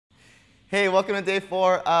Hey, welcome to day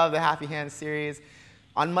 4 of the Happy Hands series.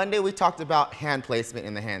 On Monday, we talked about hand placement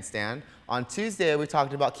in the handstand. On Tuesday, we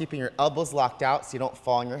talked about keeping your elbows locked out so you don't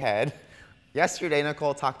fall on your head. Yesterday,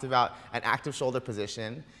 Nicole talked about an active shoulder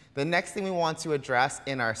position. The next thing we want to address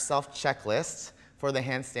in our self-checklist for the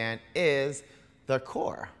handstand is the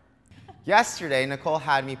core. Yesterday, Nicole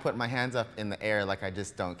had me put my hands up in the air like I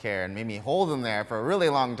just don't care and made me hold them there for a really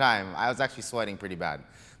long time. I was actually sweating pretty bad.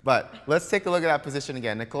 But let's take a look at that position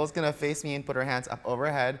again. Nicole's gonna face me and put her hands up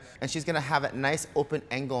overhead, and she's gonna have a nice open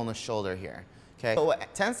angle in the shoulder here. Okay. So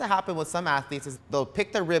what tends to happen with some athletes is they'll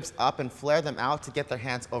pick their ribs up and flare them out to get their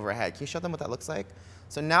hands overhead. Can you show them what that looks like?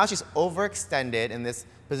 So now she's overextended in this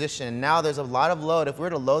position. Now there's a lot of load. If we were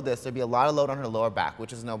to load this, there'd be a lot of load on her lower back,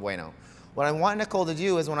 which is no bueno. What I want Nicole to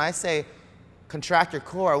do is when I say contract your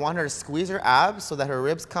core, I want her to squeeze her abs so that her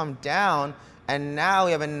ribs come down, and now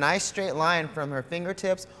we have a nice straight line from her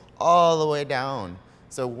fingertips all the way down.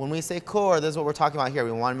 So when we say core, this is what we're talking about here.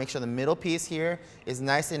 We want to make sure the middle piece here is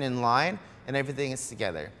nice and in line and everything is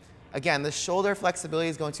together. Again, the shoulder flexibility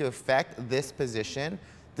is going to affect this position.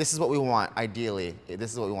 This is what we want, ideally.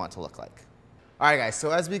 This is what we want it to look like. All right, guys,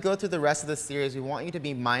 so as we go through the rest of the series, we want you to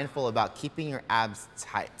be mindful about keeping your abs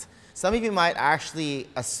tight. Some of you might actually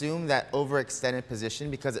assume that overextended position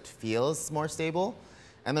because it feels more stable.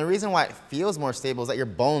 And the reason why it feels more stable is that your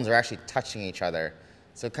bones are actually touching each other.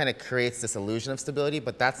 So it kind of creates this illusion of stability,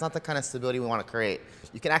 but that's not the kind of stability we want to create.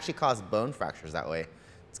 You can actually cause bone fractures that way.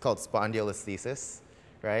 It's called spondylolisthesis,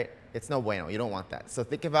 right? It's no bueno. You don't want that. So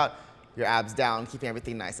think about your abs down, keeping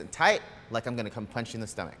everything nice and tight, like I'm going to come punch you in the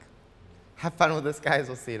stomach. Have fun with this, guys.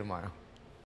 We'll see you tomorrow.